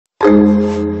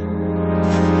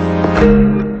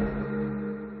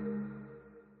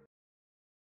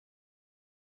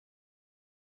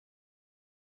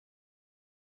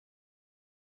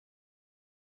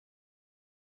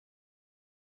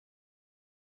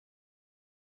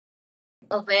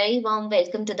A very warm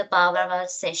welcome to the PowerHour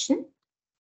session.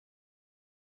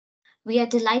 We are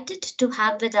delighted to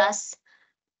have with us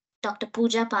Dr.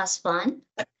 Pooja Paswan.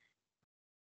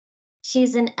 She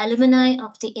is an alumni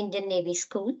of the Indian Navy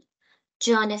School,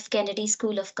 John F. Kennedy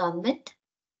School of Government,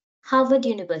 Harvard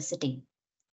University.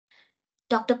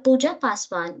 Dr. Pooja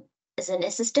Paswan is an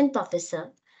assistant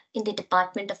professor in the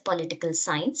Department of Political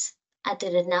Science at the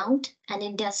renowned and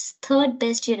India's third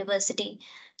best university,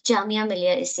 Jamia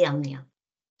Millia Islamia,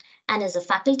 and is a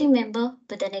faculty member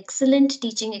with an excellent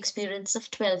teaching experience of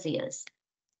 12 years.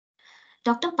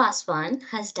 Dr. Paswan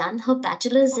has done her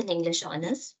bachelor's in English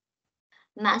honors,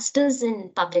 master's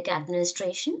in public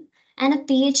administration, and a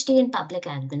PhD in public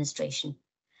administration.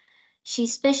 She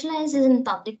specializes in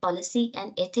public policy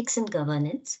and ethics and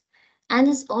governance and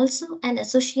is also an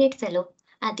associate fellow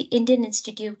at the Indian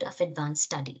Institute of Advanced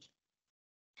Study.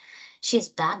 She has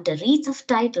bagged a wreath of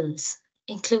titles,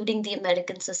 including the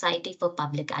American Society for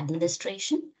Public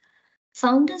Administration,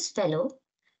 Founders Fellow,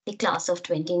 the class of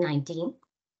 2019.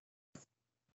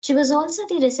 She was also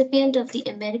the recipient of the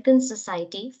American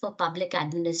Society for Public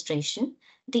Administration,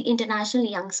 the International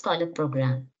Young Scholar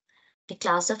Program, the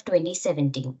class of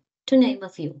 2017, to name a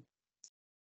few.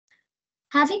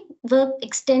 Having worked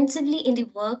extensively in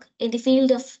the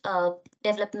field of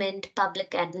development,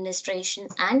 public administration,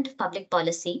 and public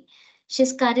policy, she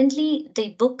is currently the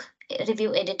book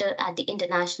review editor at the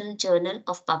International Journal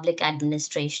of Public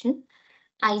Administration,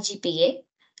 IGPA,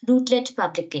 Routledge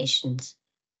Publications.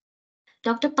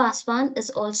 Dr. Paswan is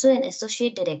also an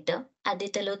associate director at the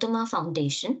Talotoma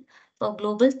Foundation for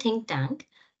Global Think Tank,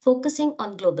 focusing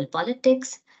on global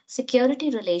politics, security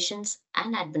relations,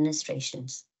 and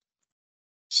administrations.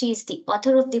 She is the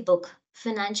author of the book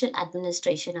Financial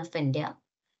Administration of India,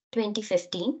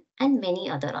 2015, and many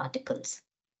other articles.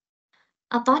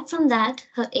 Apart from that,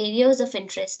 her areas of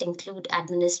interest include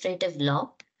administrative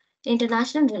law,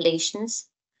 international relations,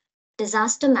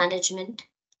 disaster management,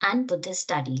 and Buddhist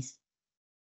studies.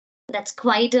 That's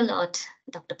quite a lot,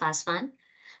 Dr. Paswan.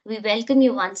 We welcome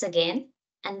you once again,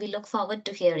 and we look forward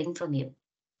to hearing from you.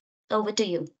 Over to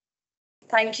you.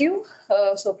 Thank you,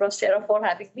 Sopra, Steria, for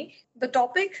having me. The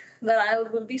topic that I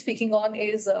will be speaking on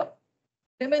is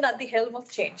women at the helm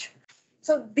of change.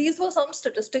 So these were some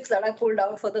statistics that I pulled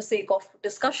out for the sake of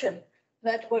discussion,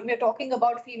 that when we're talking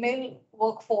about female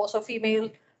workforce or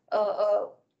female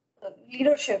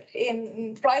leadership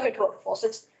in private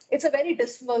workforce, it's a very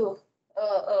dismal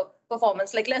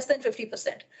performance, like less than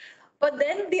 50%. But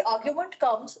then the argument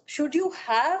comes, should you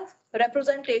have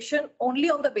representation only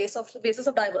on the basis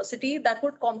of diversity that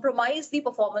would compromise the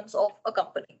performance of a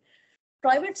company?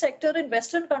 Private sector in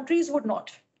Western countries would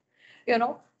not,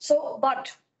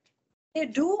 but they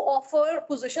do offer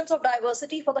positions of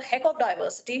diversity for the heck of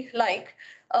diversity. Like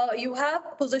you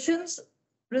have positions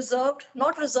reserved,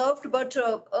 not reserved, but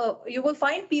you will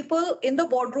find people in the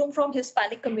boardroom from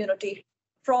Hispanic community,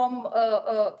 from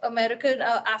American,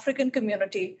 African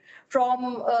community,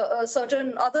 from a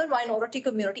certain other minority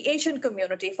community, Asian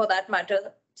community for that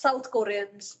matter, South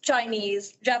Koreans,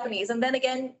 Chinese, Japanese, and then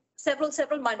again,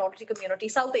 several minority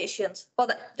communities, South Asians,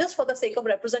 just for the sake of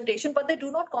representation, but they do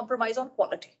not compromise on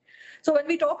quality. So when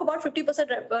we talk about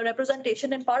 50%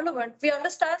 representation in parliament, we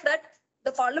understand that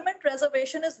the parliament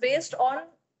reservation is based on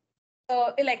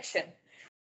election,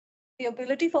 the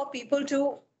ability for people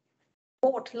to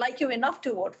vote, like you enough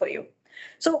to vote for you.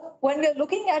 So when we're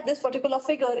looking at this particular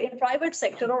figure in private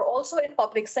sector or also in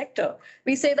public sector,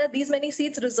 we say that these many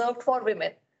seats reserved for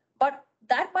women, but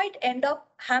that might end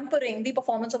up hampering the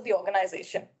performance of the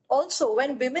organization. Also,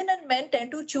 when women and men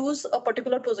tend to choose a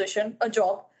particular position, a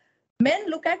job, men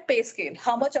look at pay scale.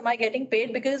 How much am I getting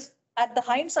paid? Because at the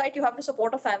hindsight, you have to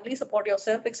support a family, support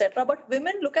yourself, etc. But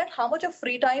women look at how much of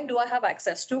free time do I have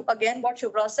access to? Again, what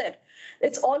Shubhra said,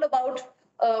 it's all about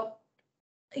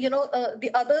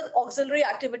the other auxiliary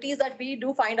activities that we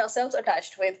do find ourselves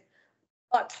attached with.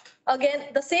 But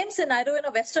again, the same scenario in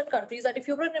a Western country is that if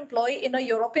you're an employee in a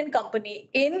European company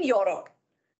in Europe,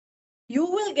 you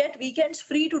will get weekends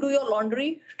free to do your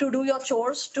laundry, to do your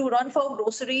chores, to run for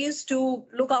groceries, to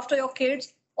look after your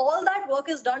kids. All that work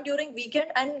is done during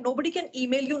weekend and nobody can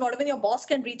email you, not even your boss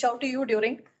can reach out to you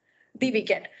during the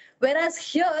weekend. Whereas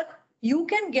here, you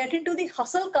can get into the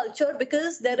hustle culture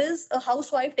because there is a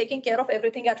housewife taking care of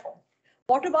everything at home.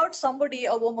 What about somebody,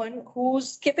 a woman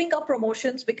who's skipping up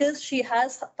promotions because she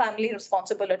has family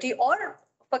responsibility, or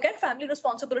forget family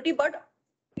responsibility, but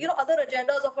other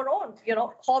agendas of her own,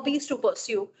 hobbies to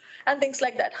pursue and things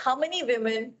like that. How many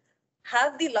women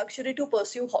have the luxury to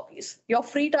pursue hobbies? Your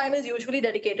free time is usually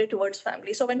dedicated towards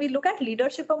family. So when we look at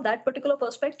leadership from that particular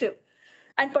perspective,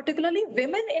 And particularly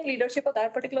women in leadership of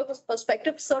that particular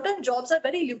perspective, certain jobs are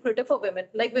very lucrative for women.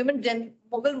 Like women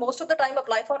will most of the time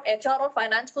apply for HR or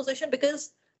finance position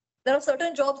because there are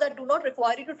certain jobs that do not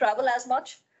require you to travel as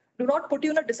much, do not put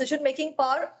you in a decision making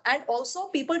power, and also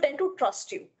people tend to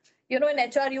trust you. You know, in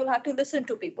HR, you'll have to listen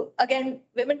to people. Again,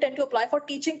 women tend to apply for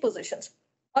teaching positions.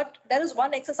 But there is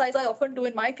one exercise I often do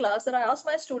in my class that I ask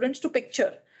my students to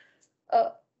picture uh,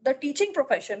 the teaching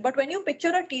profession. But when you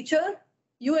picture a teacher,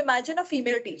 you imagine a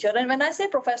female teacher, and when I say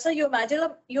professor, you imagine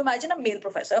a male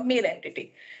professor, a male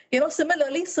entity. You know,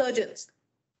 similarly, surgeons,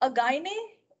 a gynae,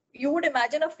 you would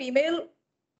imagine a female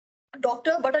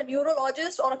doctor, but a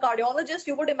neurologist or a cardiologist,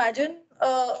 you would imagine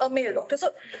a male doctor. So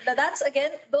that's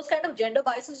again, those kind of gender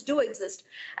biases do exist.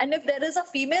 And if there is a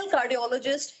female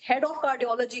cardiologist, head of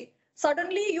cardiology,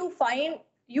 suddenly you find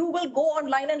you will go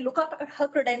online and look up at her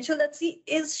credential and see,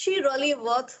 is she really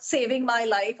worth saving my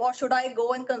life, or should I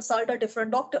go and consult a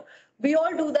different doctor? We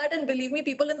all do that, and believe me,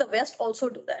 people in the West also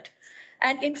do that.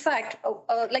 And in fact,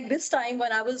 like this time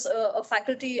when I was a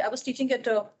faculty, I was teaching at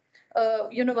a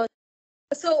university.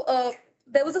 So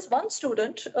there was this one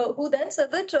student who then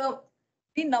said that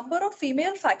the number of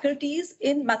female faculties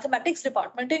in mathematics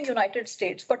department in United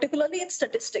States, particularly in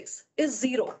statistics, is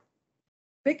zero,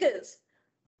 because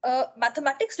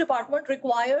mathematics department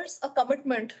requires a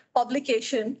commitment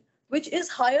publication which is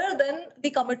higher than the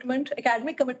commitment,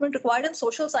 academic commitment required in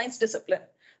social science discipline.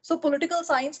 So political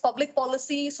science, public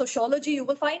policy, sociology, you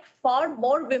will find far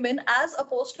more women as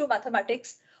opposed to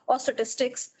mathematics or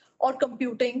statistics or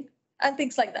computing and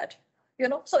things like that. You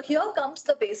know, so here comes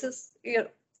the basis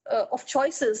of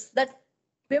choices that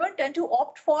women tend to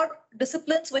opt for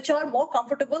disciplines which are more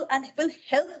comfortable and will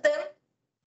help them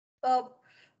uh,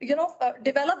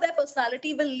 develop their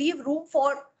personality, will leave room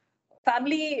for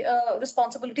family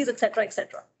responsibilities, etc.,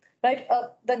 etc. Right?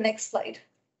 The next slide.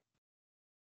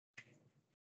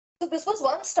 So this was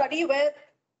one study where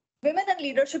women in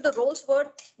leadership, the roles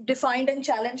were defined and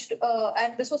challenged,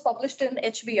 and this was published in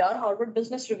HBR, Harvard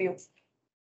Business Review.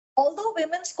 Although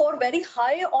women score very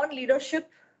high on leadership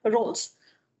roles,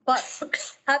 but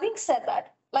having said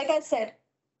that, like I said,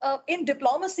 in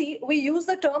diplomacy, we use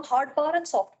the term hard power and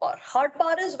soft power. Hard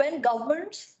power is when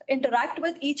governments interact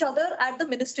with each other at the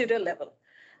ministerial level,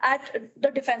 at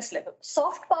the defense level.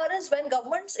 Soft power is when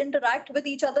governments interact with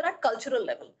each other at cultural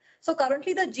level. So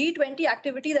currently the G20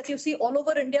 activity that you see all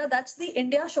over India, that's the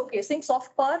India showcasing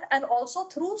soft power. And also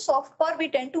through soft power, we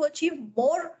tend to achieve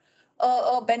more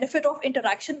benefit of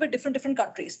interaction with different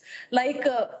countries, like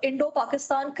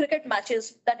Indo-Pakistan cricket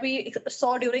matches that we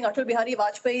saw during Atal Bihari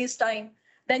Vajpayee's time.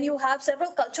 Then you have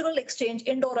several cultural exchange,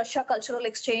 Indo-Russia cultural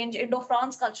exchange,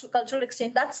 Indo-France cultural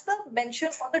exchange. That's the mention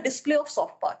or the display of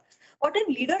soft power. But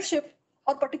in leadership,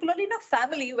 or particularly in a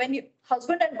family, when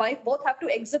husband and wife both have to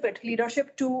exhibit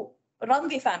leadership to run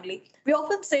the family, we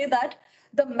often say that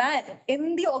the man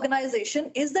in the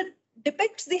organization is that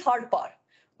depicts the hard power,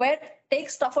 where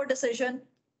takes tougher decision,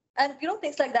 and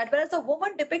things like that. Whereas the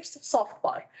woman depicts soft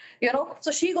power.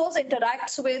 So she goes,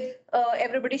 interacts with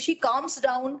everybody. She calms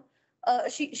down.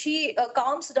 She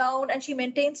calms down and she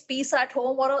maintains peace at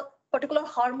home, or a particular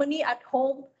harmony at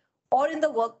home or in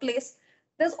the workplace.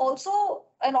 There's also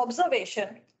an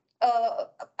observation,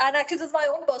 and actually this is my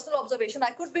own personal observation.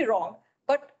 I could be wrong,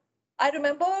 but I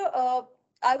remember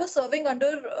I was serving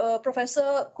under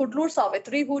Professor Kudlur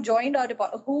Savitri, who joined our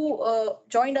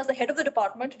joined as the head of the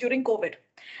department during COVID,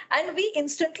 and we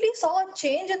instantly saw a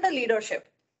change in the leadership.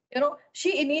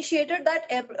 She initiated that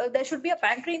there should be a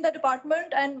pantry in the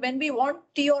department, and when we want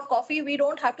tea or coffee, we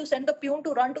don't have to send the peon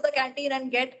to run to the canteen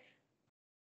and get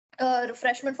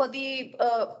refreshment for the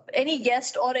any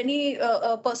guest or any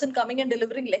person coming and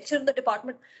delivering lecture in the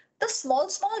department. The small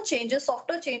changes,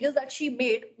 softer changes that she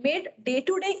made day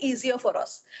to day easier for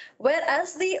us.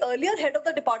 Whereas the earlier head of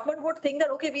the department would think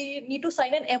that, okay, we need to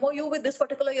sign an MOU with this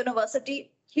particular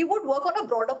university. He would work on a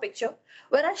broader picture,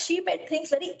 whereas she made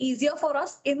things very easier for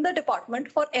us in the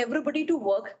department for everybody to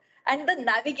work, and the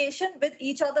navigation with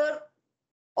each other,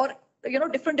 or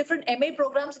different MA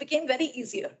programs became very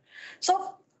easier.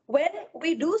 So when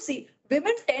we do see,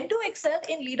 women tend to excel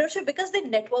in leadership because they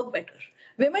network better.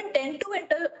 Women tend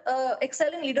to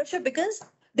excel in leadership because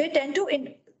they tend to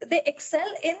they excel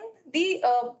in the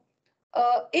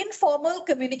informal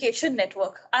communication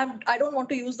network. I don't want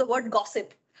to use the word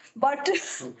gossip, but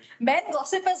men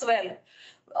gossip as well.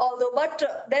 Although,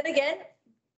 but then again,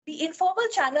 the informal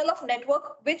channel of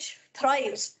network which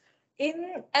thrives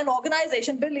in an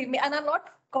organization, believe me, and I'm not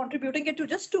contributing it to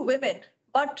just to women,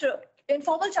 but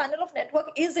informal channel of network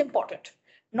is important,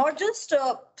 not just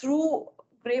through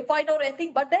grapevine or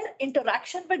anything, but their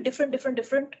interaction with different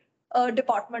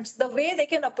departments, the way they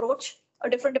can approach a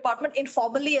different department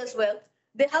informally as well,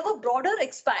 they have a broader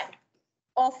expand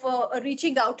of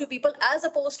reaching out to people as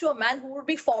opposed to a man who would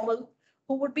be formal,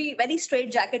 who would be very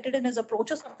straight jacketed in his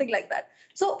approach or something like that.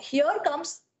 So here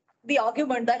comes the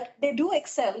argument that they do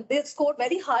excel, they score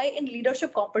very high in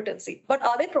leadership competency, but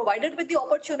are they provided with the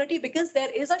opportunity? Because there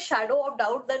is a shadow of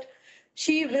doubt that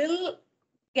she will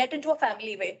get into a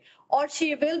family way, or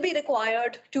she will be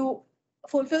required to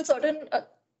fulfill certain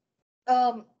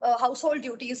household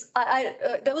duties.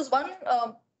 There was one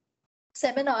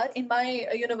seminar in my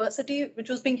university, which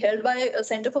was being held by a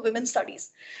Center for Women's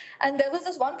Studies. And there was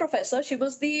this one professor, she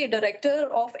was the director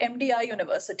of MDI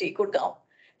University, Gurgaon.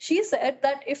 She said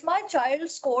that if my child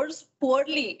scores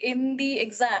poorly in the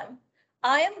exam,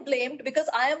 I am blamed because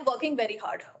I am working very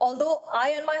hard. Although I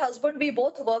and my husband, we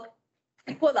both work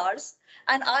equal hours,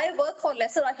 and I work for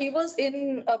lesser. He was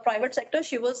in a private sector,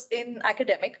 she was in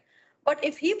academic. But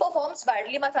if he performs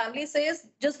badly, my family says,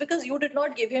 just because you did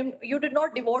not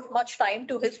devote much time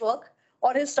to his work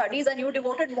or his studies, and you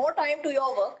devoted more time to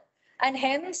your work, and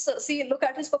hence, see, look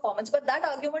at his performance. But that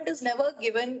argument is never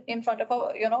given in front of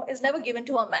a, is never given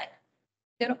to a man,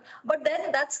 But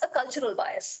then that's a cultural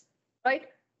bias, right?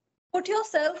 Put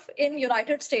yourself in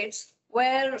United States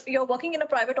where you're working in a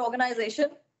private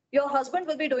organization. Your husband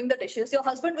will be doing the dishes. Your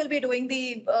husband will be doing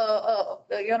will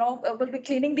be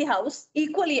cleaning the house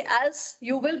equally as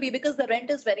you will be, because the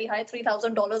rent is very high.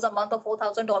 $3,000 a month or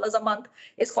 $4,000 a month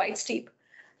is quite steep.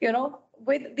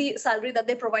 With the salary that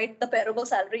they provide, the payable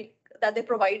salary that they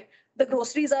provide, the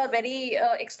groceries are very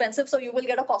expensive. So you will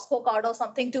get a Costco card or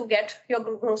something to get your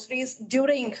groceries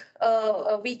during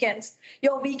weekends.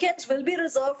 Your weekends will be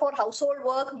reserved for household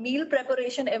work, meal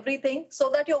preparation, everything,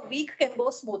 so that your week can go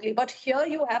smoothly. But here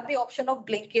you have the option of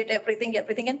blanket, everything,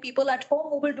 and people at home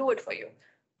who will do it for you.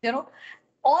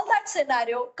 All that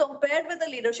scenario compared with the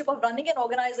leadership of running an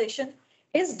organization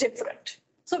is different.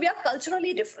 So we are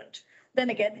culturally different.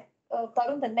 Then again,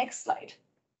 Tarun, the next slide.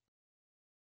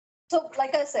 So,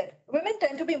 like I said, women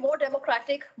tend to be more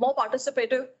democratic, more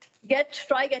participative.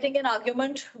 Try getting an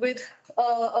argument with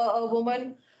a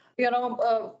woman,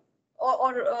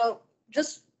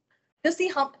 just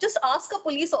ask a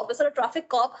police officer, a traffic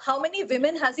cop, how many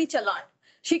women has he challaned?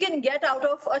 She can get out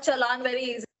of a challan very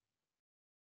easily.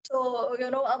 So,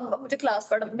 मुझे class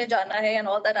में जाना है and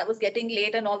all that. I was getting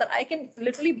late and all that. I can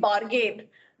literally bargain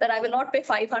that I will not pay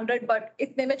 500, but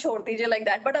itne mein chhod dijiye, like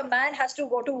that. But a man has to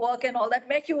go to work and all that.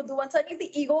 Main kyun do? And suddenly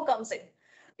the ego comes in,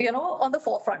 on the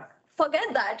forefront.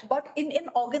 Forget that. But in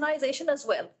organization as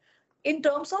well, in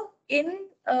terms of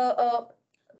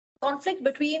conflict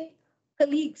between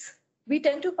colleagues, we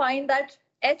tend to find that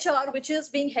HR, which is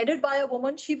being headed by a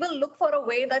woman, she will look for a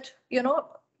way that,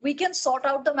 we can sort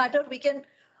out the matter. We can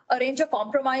arrange a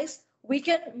compromise. We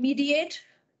can mediate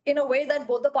in a way that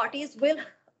both the parties will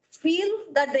feel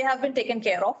that they have been taken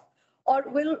care of, or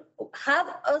will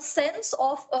have a sense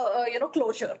of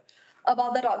closure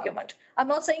about that argument. I'm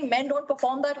not saying men don't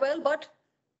perform that well, but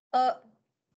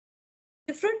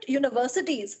different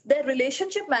universities, their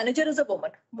relationship manager is a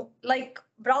woman. Like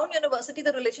Brown University,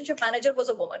 the relationship manager was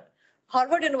a woman.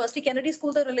 Harvard University, Kennedy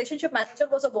School, the relationship manager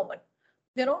was a woman.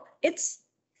 It's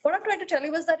what I'm trying to tell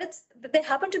you is that they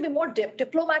happen to be more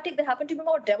diplomatic, they happen to be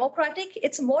more democratic,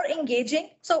 it's more engaging.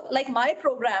 So like my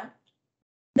program,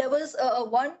 there was a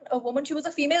woman, she was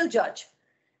a female judge.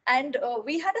 And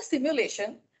we had a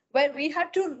simulation where we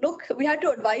had to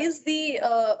advise the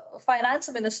finance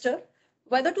minister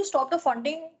whether to stop the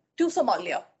funding to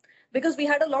Somalia, because we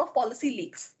had a lot of policy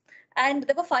leaks. And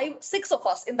there were 6 of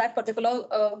us in that particular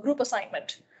group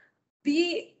assignment.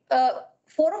 The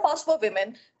 4 of us were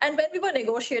women. And when we were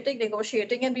negotiating,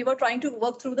 and we were trying to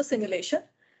work through the simulation.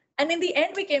 And in the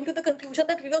end, we came to the conclusion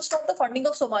that we will stop the funding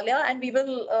of Somalia, and we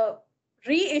will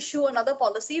reissue another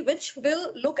policy which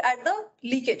will look at the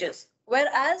leakages.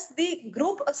 Whereas the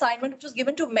group assignment, which was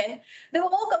given to men, they were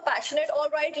more compassionate. All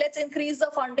right, let's increase the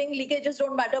funding. Leakages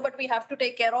don't matter, but we have to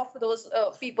take care of those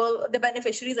people, the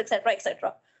beneficiaries, etc.,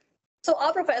 etc. So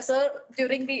our professor,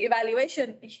 during the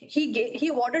evaluation, he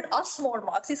awarded us more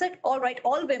marks. He said, all right,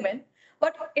 all women,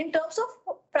 but in terms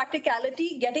of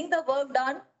practicality, getting the work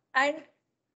done, and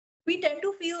we tend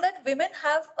to feel that women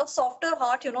have a softer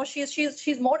heart.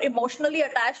 She's more emotionally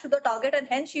attached to the target, and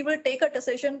hence she will take a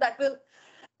decision that will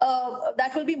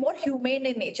be more humane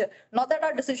in nature. Not that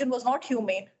our decision was not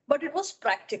humane, but it was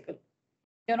practical.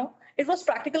 It was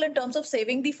practical in terms of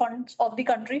saving the funds of the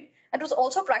country. And it was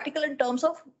also practical in terms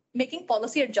of making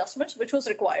policy adjustments, which was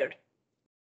required.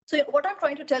 So what I'm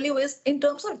trying to tell you is, in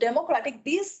terms of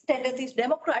these tendencies,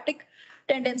 democratic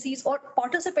tendencies or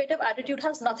participative attitude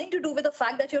has nothing to do with the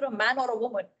fact that you're a man or a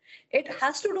woman. It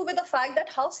has to do with the fact that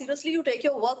how seriously you take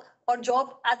your work or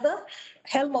job at the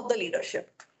helm of the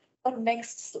leadership.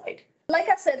 Next slide. Like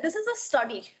I said, this is a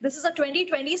study. This is a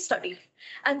 2020 study,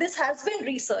 and this has been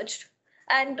researched.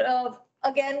 And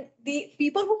again, the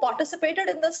people who participated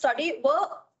in the study were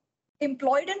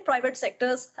employed in private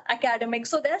sectors, academics.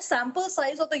 So their sample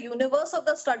size of the universe of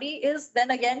the study is then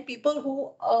again people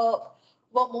who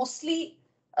were mostly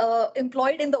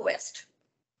employed in the West.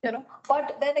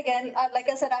 But then again, like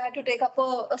I said, I had to take up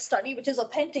a study which is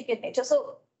authentic in nature.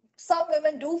 So some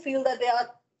women do feel that they are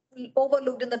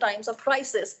overlooked in the times of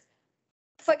crisis.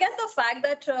 Forget the fact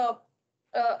that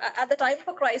at the time of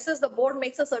a crisis, the board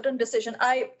makes a certain decision.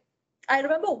 I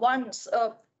remember once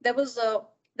there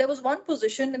was one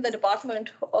position in the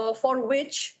department for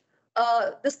which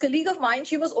this colleague of mine,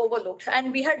 she was overlooked,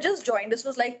 and we had just joined. This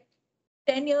was like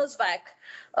 10 years back,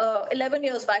 11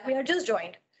 years back, we had just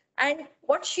joined. And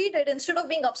what she did, instead of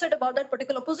being upset about that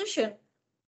particular position,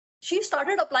 she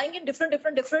started applying in different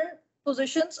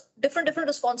positions, different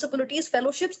responsibilities,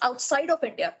 fellowships outside of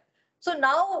India. So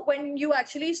now when you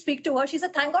actually speak to her, she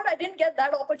said, thank God I didn't get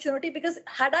that opportunity, because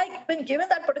had I been given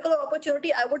that particular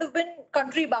opportunity, I would have been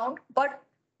country bound. But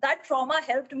that trauma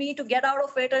helped me to get out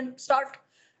of it and start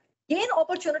gain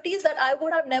opportunities that I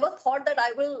would have never thought that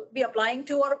I will be applying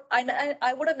to, or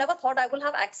I would have never thought I will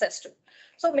have access to.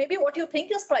 So maybe what you think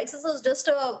is crisis is just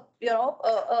a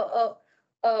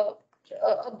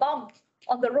bump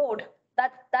on the road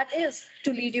that is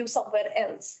to lead you somewhere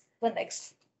else. The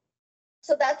next.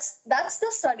 So that's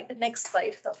the study. The next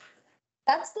slide.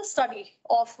 That's the study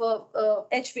of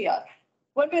HBR.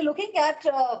 When we're looking at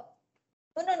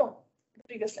no,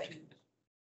 previous slide.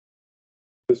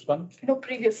 This one? No,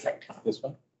 previous slide. This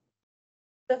one?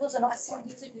 There was an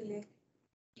delay.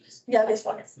 Yeah, this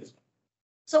one.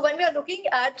 So when we are looking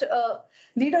at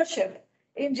leadership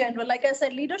in general, like I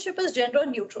said, leadership is gender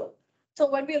neutral. So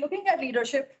when we are looking at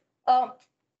leadership,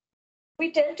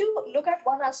 we tend to look at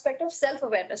one aspect of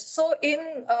self-awareness. So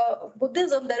in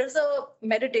Buddhism, there is a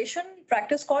meditation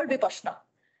practice called Vipassana.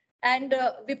 And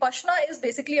Vipassana is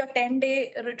basically a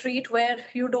 10-day retreat where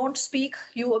you don't speak,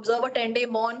 you observe a 10-day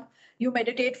moon, you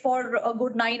meditate for a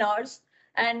good 9 hours,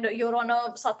 and you're on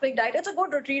a sattvic diet. It's a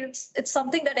good retreat. It's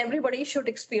something that everybody should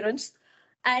experience.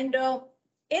 And in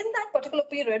that particular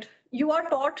period, you are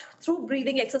taught through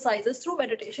breathing exercises, through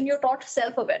meditation, you're taught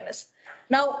self-awareness.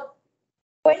 Now,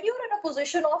 when you're in a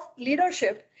position of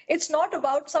leadership, it's not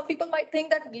about, some people might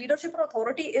think that leadership or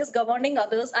authority is governing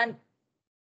others and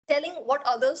telling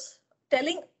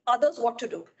others what to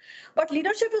do. But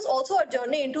leadership is also a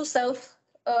journey into self,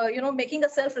 making a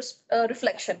self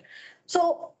reflection.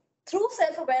 So through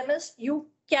self-awareness, you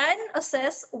can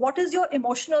assess what is your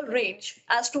emotional range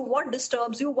as to what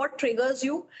disturbs you, what triggers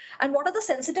you, and what are the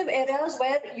sensitive areas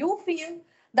where you feel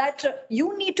that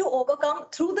you need to overcome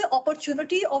through the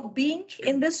opportunity of being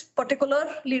in this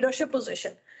particular leadership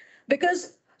position.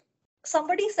 Because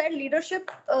somebody said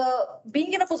leadership,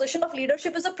 being in a position of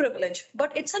leadership is a privilege,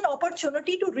 but it's an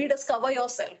opportunity to rediscover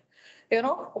yourself.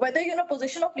 Whether you're in a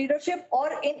position of leadership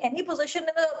or in any position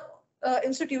in the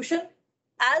institution,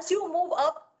 as you move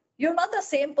up, you're not the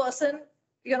same person,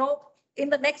 in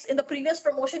the previous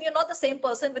promotion, you're not the same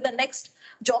person with the next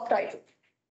job title.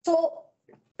 So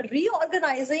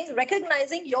reorganizing,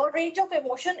 recognizing your range of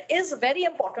emotion is very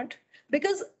important,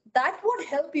 because that would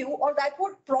help you, or that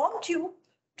would prompt you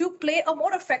to play a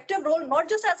more effective role, not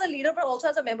just as a leader, but also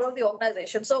as a member of the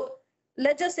organization. So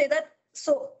let's just say that,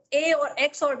 so A or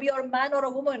X or B or man or a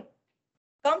woman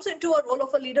comes into a role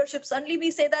of a leadership, suddenly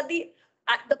we say that the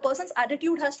person's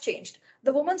attitude has changed.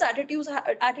 The woman's attitude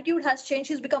has changed.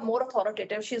 She's become more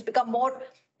authoritative. She's become more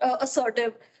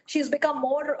assertive. She's become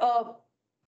more,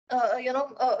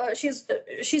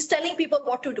 she's telling people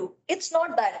what to do. It's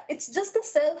not that. It's just the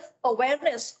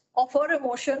self-awareness of her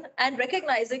emotion and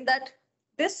recognizing that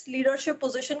this leadership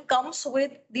position comes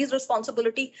with these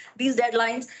responsibility, these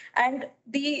deadlines, and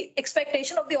the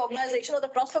expectation of the organization or the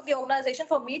trust of the organization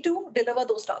for me to deliver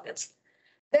those targets.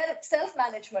 Then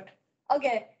self-management.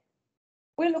 Again,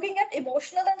 we're looking at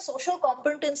emotional and social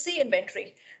competency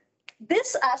inventory.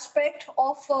 This aspect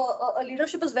of a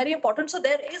leadership is very important. So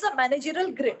there is a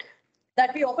managerial grid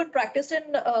that we often practice in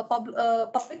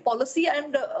public policy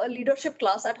and leadership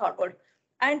class at Harvard.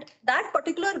 And that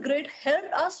particular grid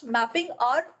helped us mapping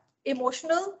our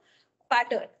emotional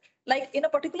pattern. Like in a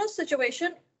particular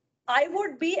situation, I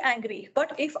would be angry,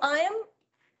 but if I am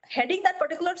heading that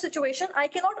particular situation, I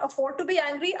cannot afford to be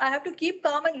angry. I have to keep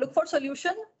calm and look for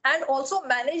solution, and also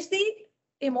manage the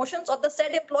emotions of the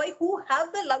said employee who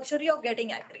have the luxury of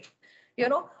getting angry,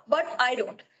 but I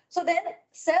don't. So then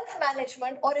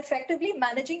self-management or effectively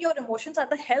managing your emotions at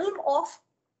the helm of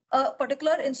a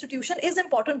particular institution is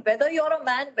important, whether you're a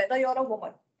man, whether you're a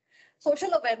woman.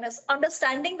 Social awareness,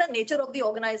 understanding the nature of the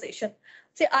organization.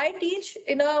 See, I teach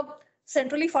in a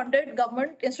centrally funded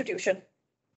government institution,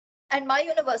 and my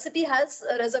university has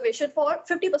a reservation for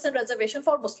 50% reservation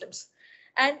for Muslims.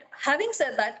 And having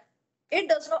said that, it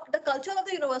does not, the culture of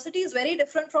the university is very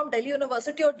different from Delhi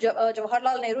University or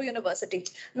Jawaharlal Nehru University.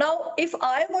 Now, if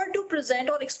I were to present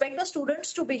or expect the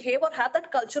students to behave or have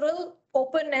that cultural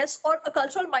openness or a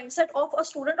cultural mindset of a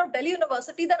student of Delhi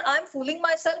University, then I'm fooling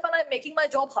myself and I'm making my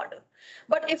job harder.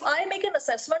 But if I make an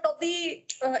assessment of the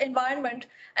environment,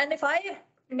 and if I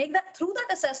make that through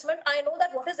that assessment, I know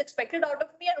that what is expected out of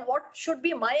me and what should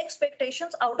be my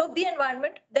expectations out of the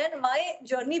environment, then my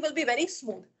journey will be very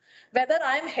smooth, whether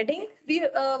I'm heading the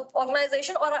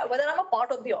organization or whether I'm a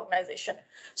part of the organization.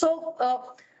 So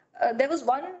there was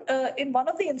one in one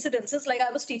of the incidences, like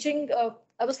I was taking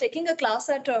a class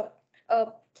at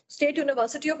State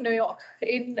University of New York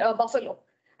in Buffalo,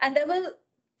 and there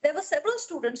were several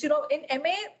students. You know, in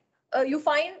MA, you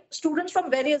find students from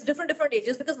various different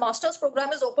ages, because master's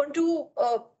program is open to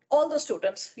all the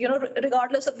students, you know,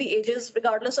 regardless of the ages,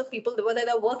 regardless of people, whether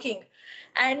they're working.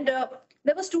 And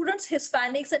there were students,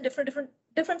 Hispanics and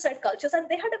different set cultures, and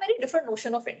they had a very different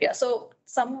notion of India. So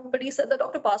somebody said that,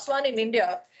 Dr. Paswan, in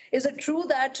India, is it true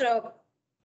that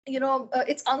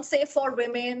it's unsafe for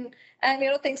women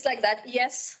and things like that?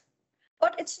 Yes,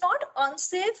 but it's not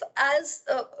unsafe as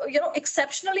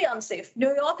exceptionally unsafe.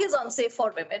 New York is unsafe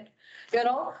for women.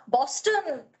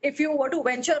 Boston, if you were to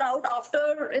venture out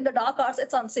after in the dark hours,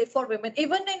 it's unsafe for women.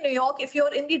 Even in New York, if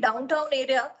you're in the downtown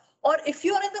area, or if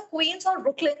you're in the Queens or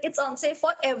Brooklyn, it's unsafe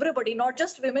for everybody, not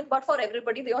just women, but for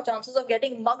everybody. Your chances of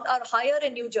getting mugged are higher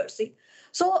in New Jersey.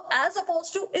 So as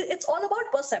opposed to, it's all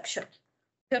about perception.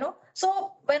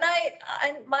 So when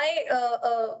my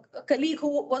colleague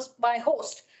who was my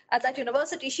host at that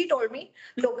university, she told me,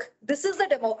 look, this is the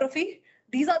demography.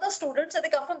 These are the students, and they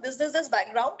come from this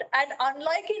background. And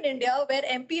unlike in India, where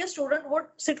MPA student would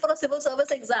sit for a civil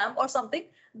service exam or something,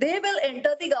 they will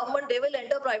enter the government, they will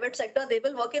enter private sector, they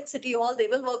will work in city hall, they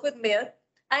will work with mayor.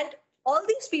 And all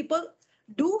these people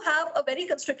do have a very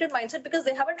constricted mindset because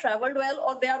they haven't traveled well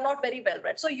or they are not very well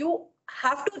read. So you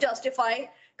have to justify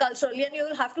culturally, and you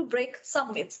will have to break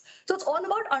some myths. So it's all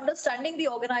about understanding the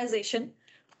organization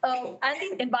and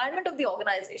the environment of the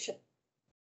organization.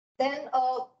 Then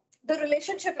the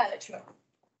relationship management.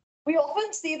 We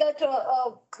often see that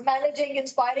managing,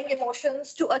 inspiring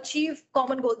emotions to achieve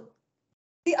common goals.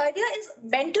 The idea is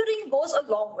mentoring goes a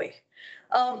long way.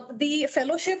 The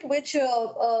fellowship which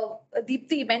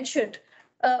Deepthi mentioned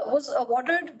was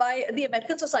awarded by the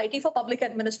American Society for Public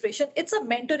Administration. It's a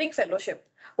mentoring fellowship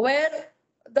where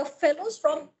the fellows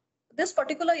from this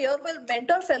particular year will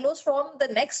mentor fellows from the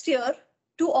next year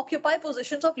to occupy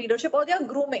positions of leadership, or they are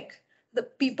grooming the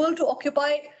people to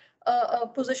occupy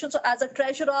positions as a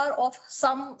treasurer of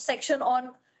some section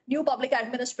on new public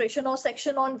administration, or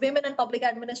section on women and public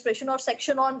administration, or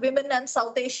section on women and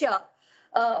South Asia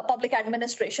public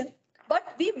administration.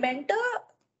 But we mentor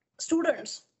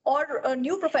students or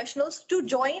new professionals to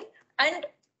join, and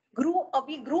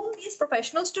we groom these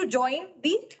professionals to join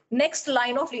the next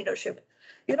line of leadership.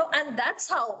 And that's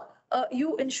how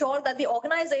you ensure that the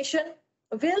organization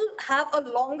will have a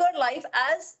longer life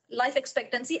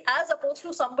expectancy, as opposed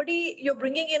to somebody you're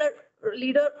bringing in, a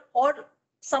leader or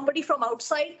somebody from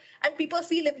outside, and people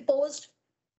feel imposed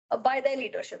by their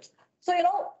leaderships. So,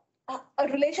 a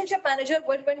relationship manager,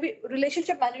 when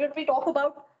we talk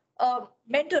about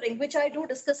mentoring, which I do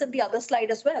discuss in the other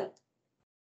slide as well,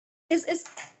 is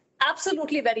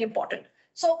absolutely very important.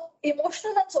 So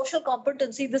emotional and social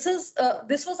competency, this was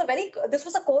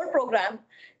a core program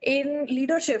in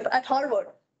leadership at Harvard,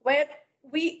 where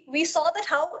we saw that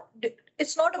how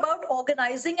it's not about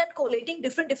organizing and collating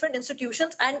different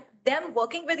institutions and them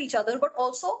working with each other, but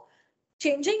also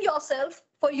changing yourself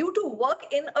for you to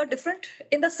work in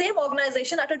the same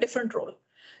organization at a different role.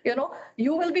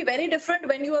 You will be very different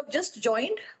when you have just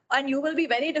joined, and you will be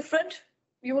very different.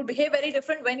 You will behave very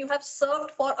different when you have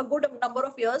served for a good number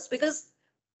of years, because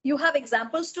you have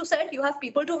examples to set, you have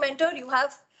people to mentor, you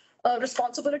have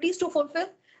responsibilities to fulfill,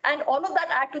 and all of that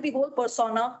add to the whole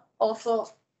persona of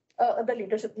the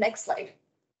leadership. Next slide.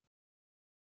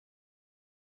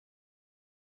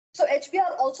 So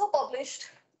HBR also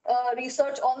published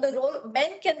research on the role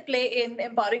men can play in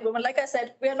empowering women. Like I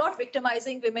said, we are not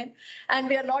victimizing women, and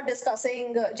we are not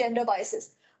discussing gender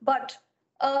biases. But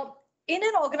in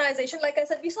an organization, like I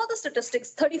said, we saw the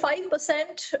statistics,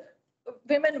 35%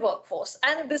 women workforce.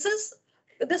 And this is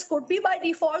this could be by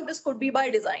default, this could be by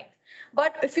design.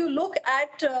 But if you look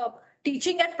at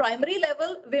teaching at primary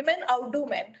level, women outdo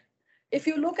men. If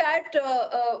you look at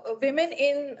women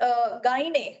in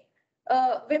gynae,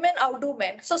 women outdo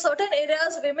men. So certain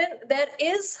areas, women, there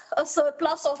is a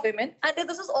surplus of women, and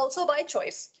this is also by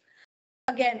choice.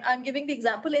 Again, I'm giving the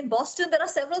example in Boston, there are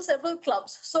several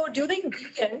clubs. So during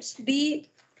weekends, the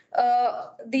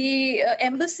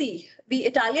embassy, the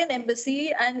Italian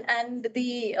embassy and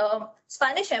the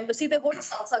Spanish embassy, they hold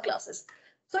salsa classes.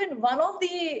 So in one of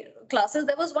the classes,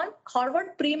 there was one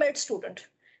Harvard pre-med student.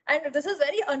 And this is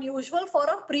very unusual for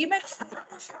a pre-med student,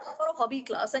 for a hobby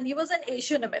class. And he was an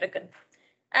Asian American.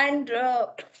 And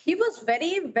he was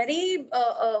very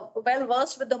well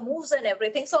versed with the moves and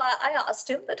everything. So I asked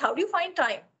him that, how do you find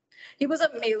time? He was a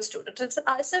male student.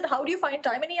 I said, how do you find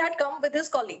time? And he had come with his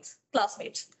colleagues,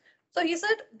 classmates. So he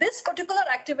said, this particular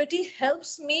activity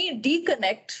helps me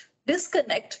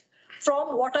disconnect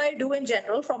from what I do in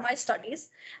general, from my studies.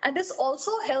 And this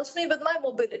also helps me with my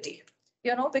mobility.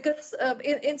 Because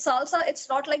in salsa, it's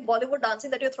not like Bollywood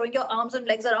dancing that you're throwing your arms and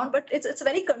legs around, but it's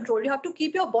very controlled. You have to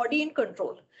keep your body in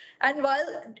control. And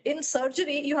while in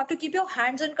surgery, you have to keep your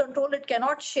hands in control. It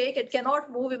cannot shake. It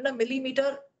cannot move even a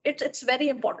millimeter. It's very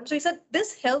important. So he said,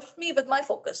 this helped me with my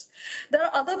focus. There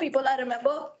are other people. I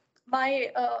remember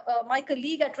my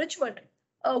colleague at Richmond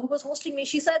who was hosting me.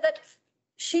 She said that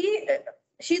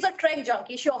she's a trek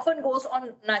junkie. She often goes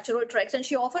on natural treks, and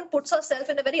she often puts herself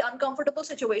in a very uncomfortable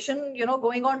situation,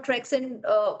 going on treks in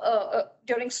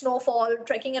during snowfall,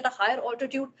 trekking at a higher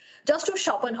altitude, just to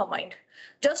sharpen her mind,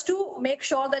 just to make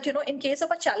sure that, in case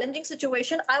of a challenging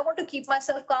situation, I want to keep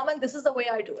myself calm, and this is the way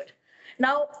I do it.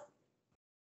 Now,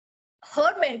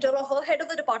 her mentor or her head of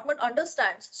the department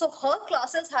understands. So her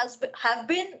classes have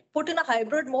been put in a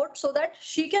hybrid mode so that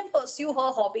she can pursue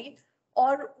her hobby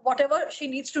or whatever she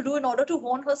needs to do in order to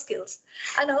hone her skills.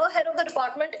 And her head of the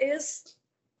department is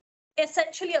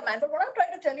essentially a man. But what I'm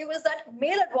trying to tell you is that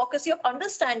male advocacy of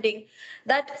understanding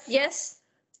that, yes,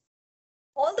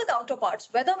 all the counterparts,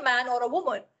 whether man or a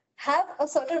woman, have a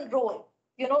certain role,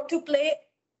 to play,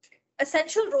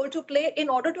 essential role to play in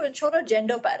order to ensure a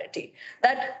gender parity.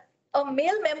 That a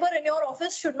male member in your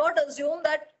office should not assume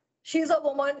that she's a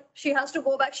woman, she has to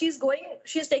go back, she's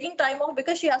taking time off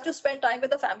because she has to spend time with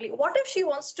the family. What if she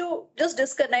wants to just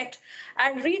disconnect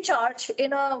and recharge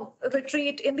in a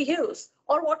retreat in the hills?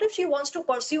 Or what if she wants to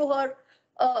pursue her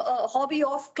hobby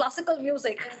of classical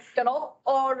music,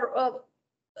 or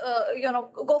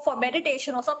go for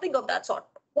meditation or something of that sort?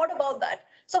 What about that?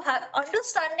 So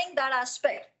understanding that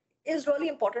aspect is really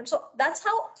important. So that's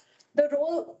how the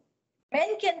role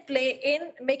men can play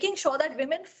in making sure that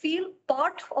women feel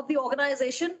part of the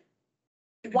organization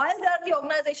while they are in the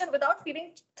organization without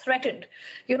feeling threatened,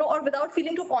 or without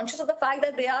feeling too conscious of the fact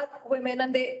that they are women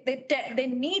and they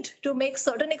need to make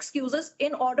certain excuses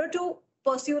in order to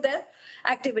pursue their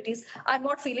activities. I'm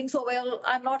not feeling so well.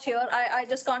 I'm not here. I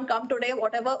just can't come today,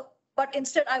 whatever. But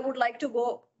instead, I would like to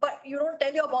go. But you don't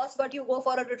tell your boss, but you go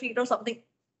for a retreat or something.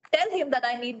 Tell him that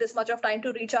I need this much of time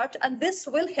to recharge, and this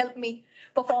will help me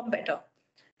perform better.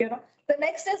 The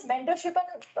next is mentorship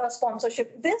and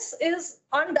sponsorship. This is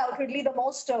undoubtedly the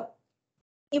most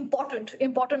important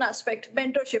aspect.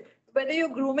 Mentorship, whether you're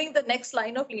grooming the next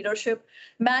line of leadership,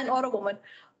 man or a woman.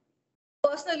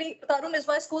 Personally, Tarun is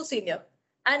my school senior,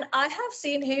 and I have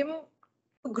seen him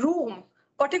groom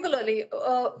particularly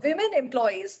women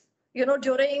employees,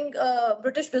 during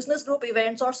British Business Group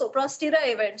events or Sopra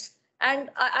Steria events.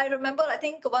 And I remember, I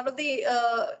think one of the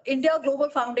India Global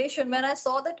Foundation, when I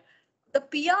saw that the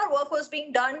PR work was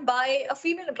being done by a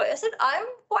female employee, I said, I'm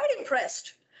quite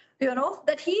impressed,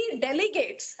 that he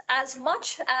delegates as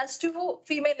much as to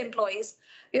female employees.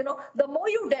 The more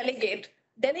you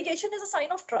delegation is a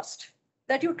sign of trust,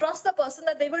 that you trust the person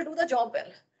that they will do the job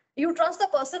well. You trust the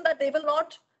person that they will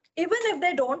not, even if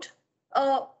they don't,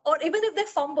 or even if they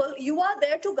fumble, you are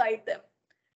there to guide them.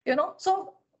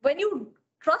 So when you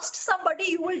trust somebody,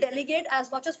 you will delegate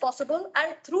as much as possible.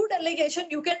 And through delegation,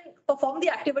 you can perform the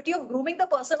activity of grooming the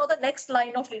person or the next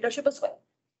line of leadership as well.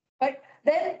 Right?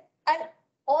 Then, and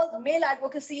all male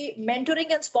advocacy,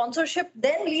 mentoring and sponsorship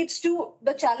then leads to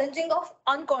the challenging of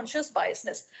unconscious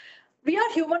biasness. We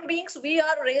are human beings. We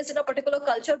are raised in a particular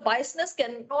culture.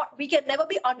 We can never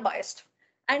be unbiased.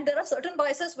 And there are certain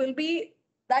biases will be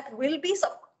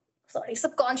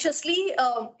subconsciously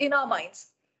in our minds.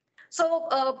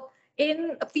 So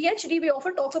in PhD, we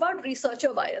often talk about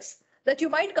researcher bias, that you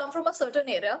might come from a certain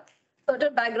area,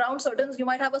 certain background, you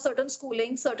might have a certain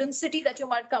schooling, certain city that you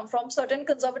might come from, certain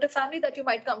conservative family that you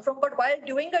might come from. But while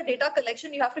doing a data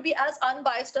collection, you have to be as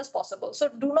unbiased as possible. So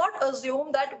do not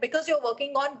assume that because you're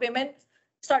working on women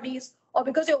studies, or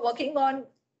because you're working on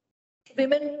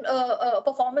women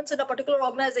performance in a particular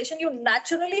organization, you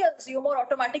naturally assume or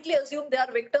automatically assume they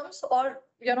are victims, or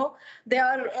they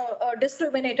are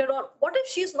discriminated. Or what if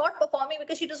she's not performing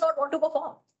because she does not want to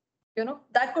perform?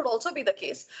 That could also be the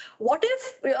case. What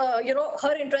if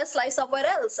her interest lies somewhere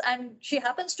else and she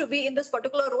happens to be in this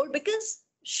particular role because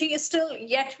she is still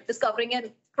yet discovering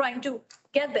and trying to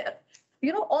get there?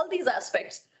 All these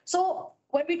aspects. So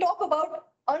when we talk about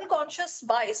unconscious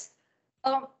bias,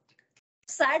 um,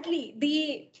 sadly,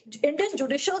 the Indian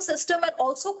judicial system and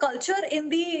also culture in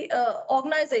the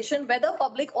organization, whether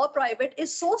public or private,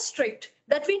 is so strict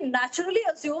that we naturally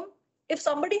assume if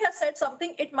somebody has said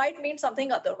something, it might mean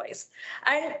something otherwise.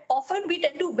 And often we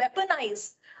tend to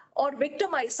weaponize or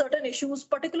victimize certain issues,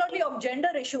 particularly of gender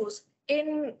issues,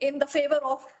 in the favor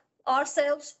of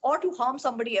ourselves or to harm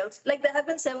somebody else. Like there have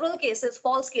been several cases,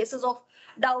 false cases of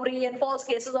dowry and false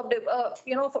cases of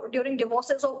during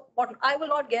divorces. So what, I will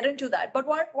not get into that. But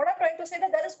what I'm trying to say,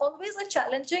 that there is always a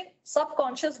challenging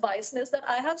subconscious biasness that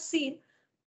I have seen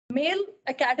male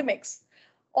academics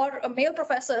or male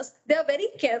professors. They are very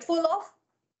careful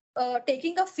of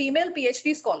taking a female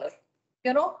PhD scholar.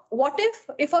 What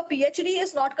if a PhD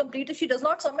is not complete, if she does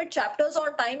not submit chapters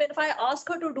on time, and if I ask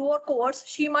her to do a course,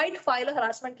 she might file a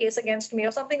harassment case against me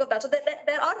or something of that. So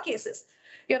there are cases,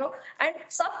 and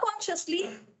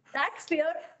subconsciously that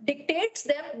fear dictates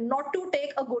them not to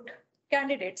take a good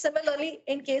candidate. Similarly,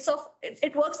 in case of,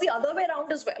 it works the other way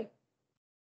around as well,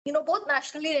 both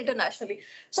nationally and internationally.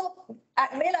 So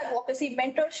male advocacy,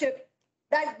 mentorship,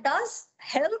 that does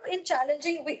help in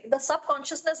challenging the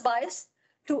subconsciousness bias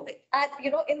to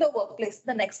in the workplace.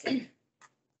 The next slide.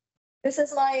 This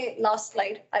is my last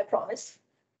slide, I promise.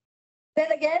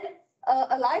 Then again,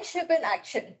 allyship in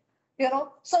action.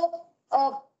 So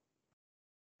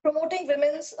promoting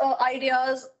women's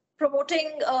ideas,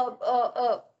 promoting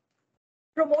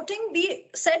the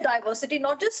said diversity,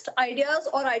 not just ideas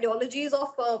or ideologies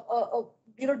of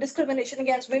discrimination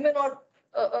against women or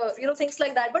things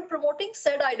like that, but promoting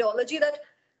said ideology that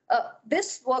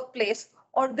this workplace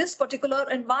or this particular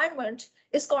environment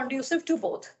is conducive to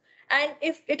both. And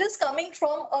if it is coming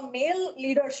from a male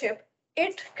leadership,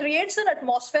 it creates an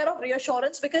atmosphere of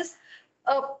reassurance, because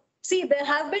see, there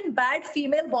have been bad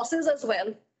female bosses as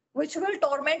well, which will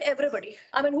torment everybody.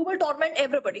 I mean, who will torment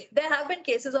everybody? There have been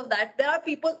cases of that. There are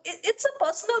people, it's a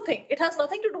personal thing. It has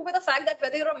nothing to do with the fact that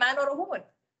whether you're a man or a woman.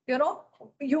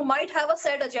 You might have a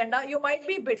set agenda, you might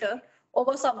be bitter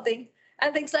over something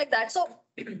and things like that. So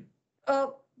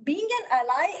being an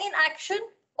ally in action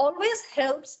always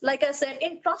helps, like I said,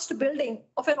 in trust building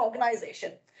of an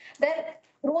organization. Then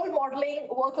role modeling,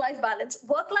 work-life balance.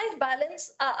 Work-life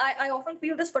balance, I often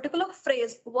feel this particular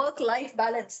phrase, work-life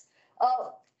balance.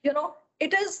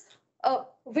 It is,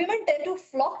 women tend to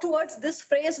flock towards this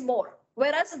phrase more,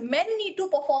 whereas men need to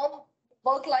perform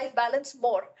work-life balance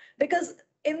more, because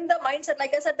in the mindset,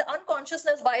 like I said, the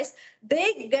unconsciousness bias,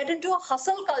 they get into a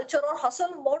hustle culture or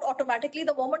hustle mode automatically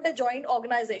the moment they join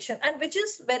organization, and which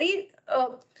is very,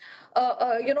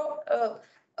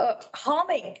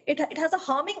 harming. It has a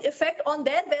harming effect on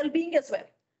their well-being as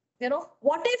well.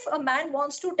 What if a man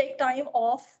wants to take time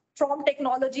off from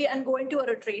technology and go into a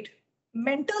retreat?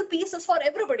 Mental peace is for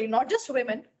everybody, not just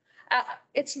women.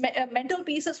 Mental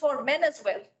peace is for men as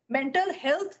well. Mental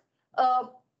health,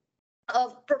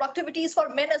 productivity is for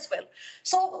men as well.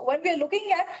 So when we're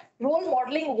looking at role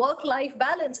modeling work-life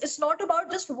balance, it's not about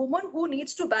just women who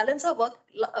needs to balance her work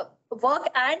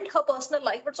and her personal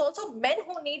life, but it's also men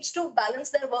who needs to balance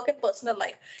their work and personal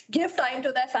life, give time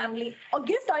to their family or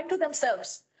give time to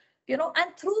themselves,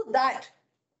 and through that,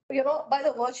 by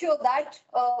the virtue of that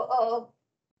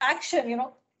action,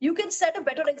 you can set a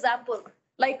better example.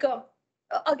 Like,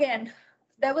 again,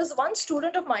 there was one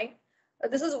student of mine,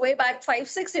 this is way back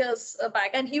 5-6 years back,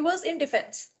 and he was in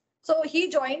defense. So he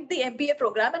joined the MBA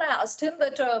program, and I asked him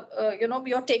that,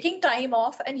 you're taking time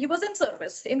off, and he was in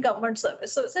service, in government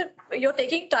service. So I said, you're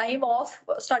taking time off,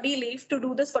 study leave to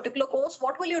do this particular course.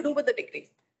 What will you do with the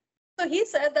degree? So he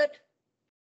said that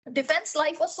defense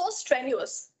life was so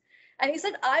strenuous. And he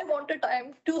said, I wanted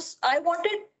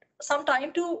some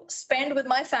time to spend with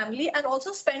my family and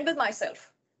also spend with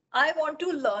myself. I want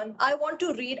to learn, I want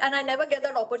to read, and I never get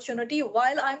that opportunity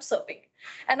while I'm serving.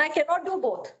 And I cannot do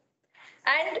both.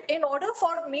 And in order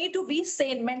for me to be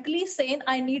sane, mentally sane,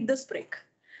 I need this break.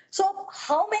 So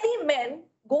how many men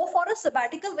go for a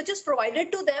sabbatical which is provided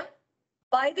to them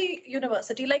by the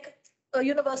university? Like a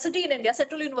university in India,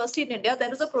 Central University in India,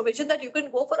 there is a provision that you can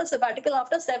go for a sabbatical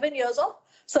after 7 years of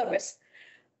service.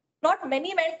 Not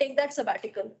many men take that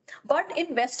sabbatical. But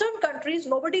in Western countries,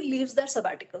 nobody leaves their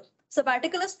sabbatical.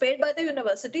 Sabbatical is paid by the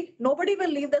university. Nobody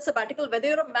will leave their sabbatical, whether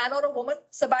you're a man or a woman.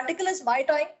 Sabbatical is my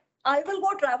time. I will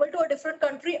go travel to a different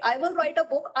country. I will write a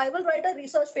book. I will write a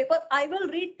research paper. I will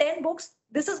read 10 books.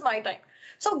 This is my time.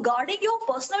 So guarding your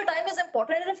personal time is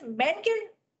important. And if men can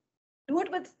do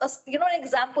it with an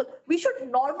example, we should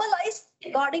normalize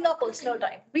guarding our personal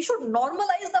time. We should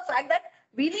normalize the fact that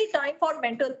we need time for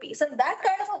mental peace, and that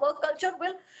kind of a work culture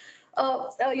will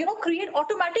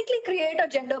automatically create a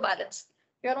gender balance.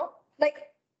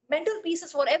 Like mental peace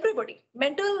is for everybody,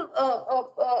 mental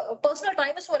personal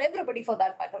time is for everybody for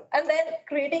that matter, and then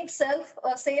creating safe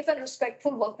and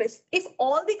respectful workplace. If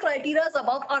all the criteria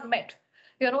above are met,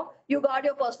 you guard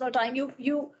your personal time,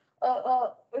 you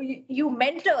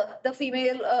mentor the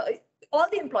female, all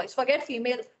the employees, forget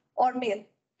female or male,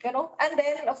 and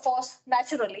then of course,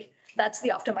 naturally, that's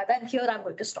the aftermath. And here I'm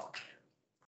going to stop.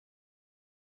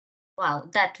 Wow,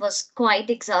 that was quite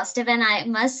exhaustive. And I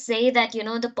must say that,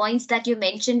 the points that you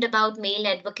mentioned about male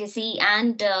advocacy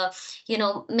and,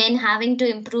 men having to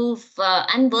improve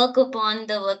and work upon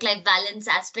the work-life balance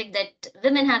aspect that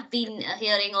women have been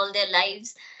hearing all their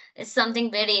lives is something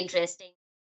very interesting.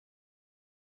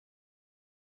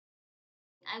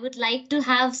 I would like to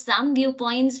have some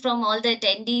viewpoints from all the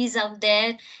attendees out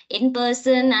there in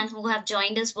person and who have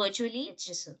joined us virtually. It's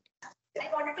just I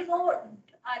wanted to know,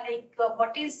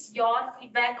 what is your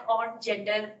feedback on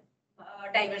gender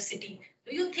diversity?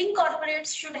 Do you think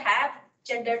corporates should have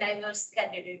gender diverse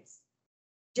candidates?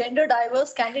 Gender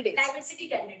diverse candidates. Diversity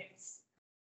candidates.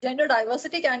 Gender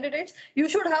diversity candidates, you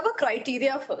should have a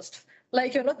criteria first.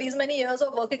 Like, these many years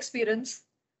of work experience,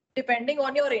 depending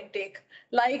on your intake.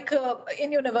 Like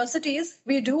in universities,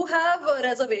 we do have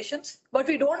reservations, but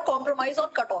we don't compromise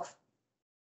on cutoff.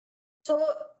 So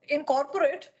in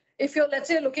corporate, if you're, let's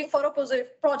say, looking for a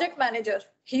project manager,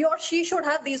 he or she should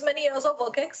have these many years of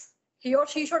work ex. He or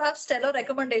she should have stellar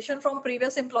recommendation from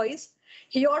previous employees.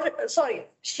 She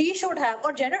should have,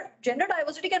 or gender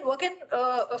diversity can work in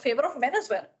favor of men as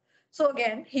well. So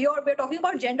again, we're talking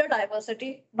about gender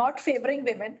diversity, not favoring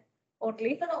women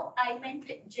only. No, I meant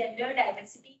gender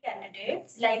diversity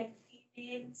candidates, like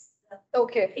females.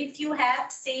 Okay. If you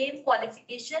have same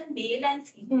qualification, male and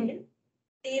female,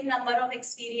 same number of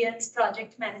experience,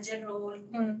 project manager role,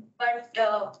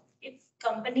 but if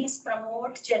companies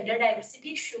promote gender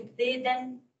diversity, should they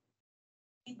then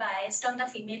be biased on the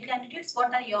female candidates?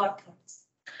 What are your thoughts?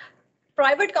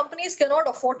 Private companies cannot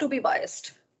afford to be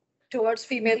biased towards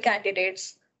female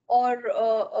candidates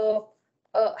or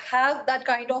have that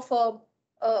kind of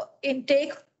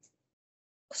intake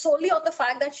solely on the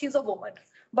fact that she's a woman.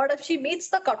 But if she meets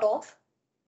the cutoff,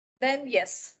 then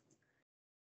yes.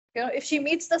 If she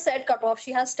meets the said cutoff,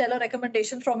 she has stellar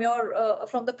recommendation from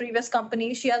from the previous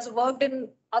company. She has worked in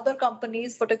other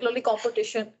companies, particularly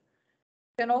competition.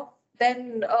 Then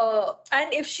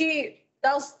and if she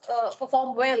does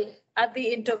perform well at the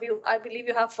interview, I believe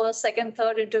you have first, second,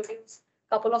 third interviews,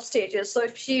 couple of stages. So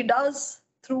if she does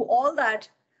through all that,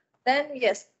 then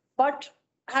yes. But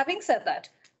having said that,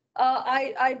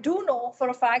 I do know for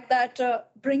a fact that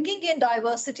bringing in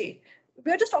diversity,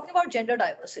 we're just talking about gender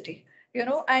diversity.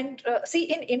 And see,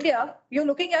 in India, you're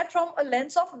looking at from a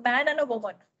lens of man and a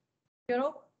woman.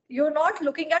 You're not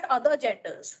looking at other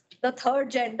genders, the third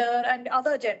gender and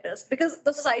other genders, because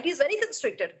the society is very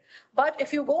constricted. But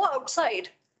if you go outside,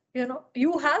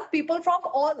 you have people from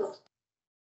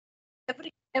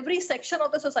every section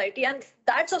of the society, and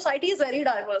that society is very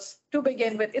diverse to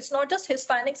begin with. It's not just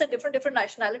Hispanics and different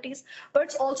nationalities, but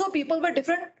it's also people with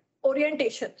different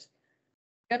orientations.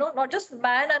 Not just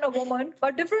man and a woman,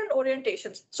 but different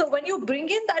orientations. So when you bring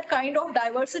in that kind of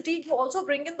diversity, you also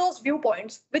bring in those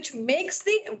viewpoints, which makes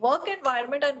the work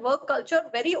environment and work culture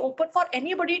very open for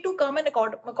anybody to come and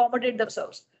accommodate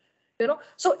themselves.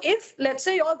 So if, let's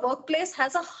say, your workplace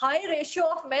has a high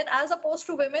ratio of men as opposed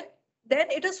to women,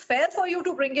 then it is fair for you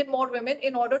to bring in more women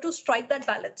in order to strike that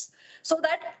balance. So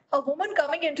that a woman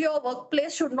coming into your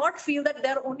workplace should not feel that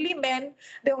they're only men,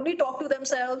 they only talk to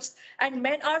themselves, and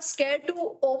men are scared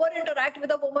to over interact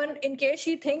with a woman in case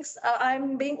she thinks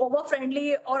I'm being over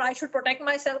friendly or I should protect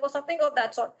myself or something of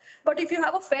that sort. But if you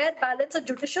have a fair balance, a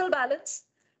judicial balance,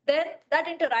 then that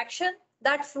interaction,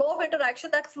 that flow of interaction,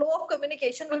 that flow of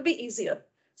communication will be easier.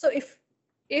 So if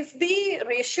the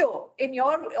ratio in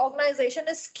your organization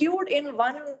is skewed in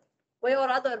one way or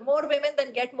other, more women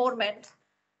then get more men.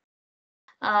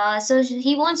 So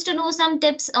he wants to know some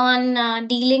tips on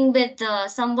dealing with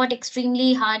somewhat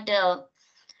extremely hard,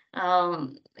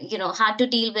 hard to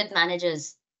deal with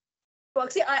managers.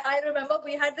 See, I remember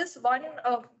we had this one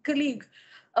colleague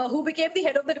who became the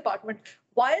head of the department.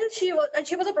 While she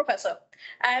was a professor,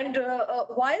 and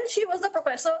while she was the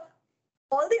professor,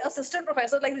 all the assistant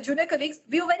professors, like the junior colleagues,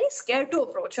 we were very scared to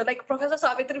approach her. Like Professor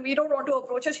Savitri, we don't want to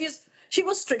approach her. She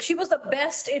was strict. She was the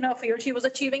best in her field. She was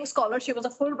achieving scholar. She was a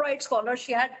Fulbright scholar.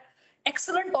 She had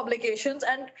excellent publications,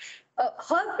 and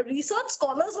her research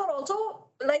scholars were also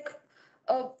like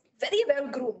very well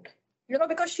groomed. You know,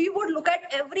 because she would look at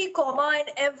every comma and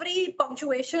every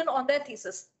punctuation on their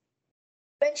thesis.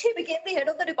 When she became the head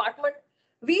of the department,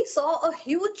 we saw a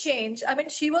huge change. I mean,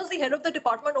 she was the head of the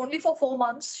department only for 4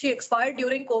 months. She expired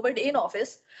during COVID in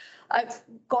office.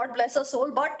 God bless her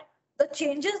soul. But the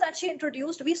changes that she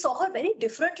introduced, we saw her very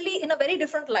differently, in a very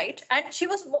different light, and she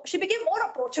became more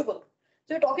approachable.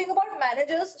 So you're talking about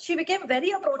managers. She became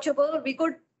very approachable. We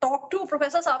could talk to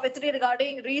Professor Savitri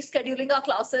regarding rescheduling our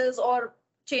classes or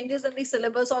changes in the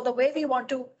syllabus or the way we want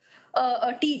to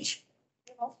teach.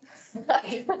 You know.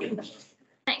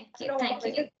 Thank you. Thank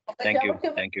you. Thank you.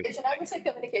 Thank you. I would say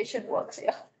communication works,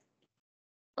 yeah.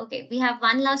 Okay, we have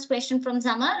one last question from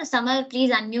Samar. Samar,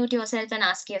 please unmute yourself and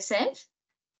ask yourself.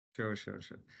 Sure.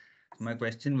 My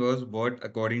question was, what,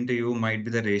 according to you, might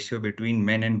be the ratio between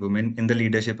men and women in the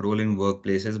leadership role in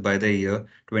workplaces by the year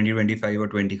 2025 or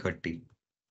 2030?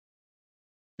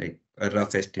 Like a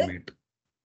rough estimate.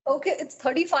 Okay, it's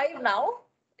 35 now.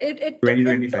 It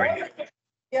 2025.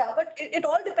 Yeah, but it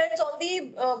all depends on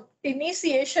the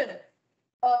initiation,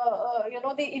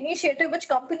 the initiative which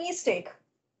companies take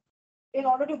in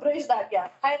order to bridge that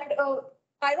gap. And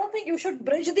I don't think you should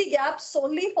bridge the gap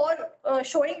solely for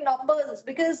showing numbers,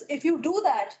 because if you do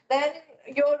that, then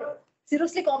you're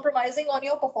seriously compromising on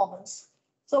your performance.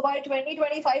 So by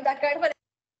 2025, that kind of an,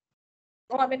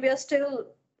 I mean,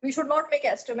 we should not make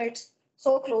estimates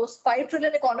so close. 5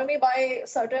 trillion economy by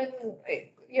certain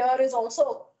year is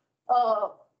also,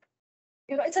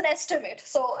 it's an estimate.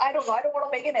 So I don't know. I don't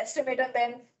want to make an estimate and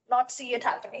then not see it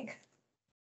happening.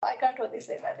 I can't really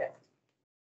say that yet.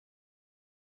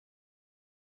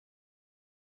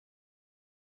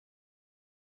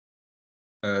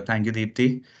 Thank you,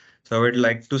 Deepthi. So I would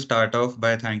like to start off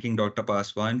by thanking Dr.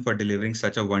 Paswan for delivering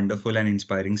such a wonderful and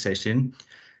inspiring session.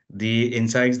 The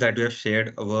insights that you have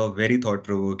shared were very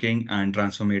thought-provoking and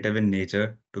transformative in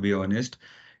nature, to be honest.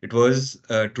 It was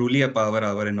truly a power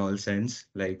hour in all sense,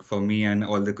 like for me and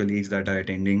all the colleagues that are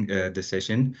attending this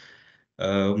session.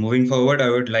 Moving forward, I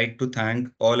would like to thank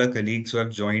all our colleagues who have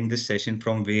joined this session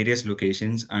from various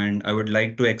locations, and I would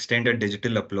like to extend a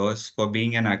digital applause for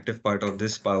being an active part of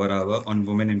this Power Hour on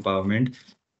women empowerment,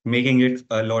 making it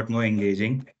a lot more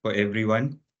engaging for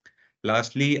everyone.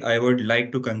 Lastly, I would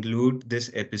like to conclude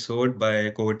this episode by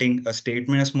quoting a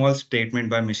small statement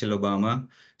by Michelle Obama.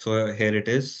 So here it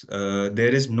is.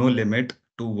 There is no limit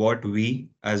to what we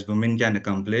as women can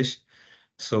accomplish.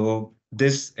 So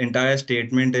this entire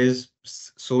statement is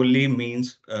solely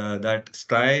means that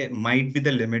sky might be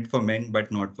the limit for men,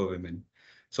 but not for women.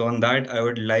 So on that, I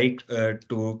would like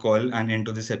to call an end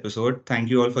to this episode. Thank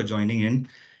you all for joining in.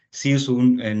 See you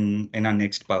soon in our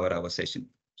next Power Hour session.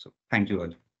 So thank you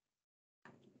all.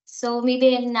 So we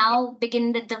will now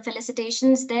begin with the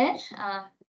felicitations there.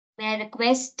 May I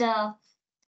request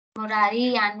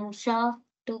Murari and Usha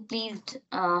to please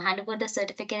hand over the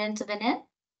certificate and souvenir.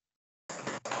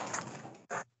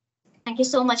 Thank you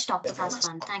so much, Dr.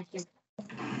 Paswan. Thank you.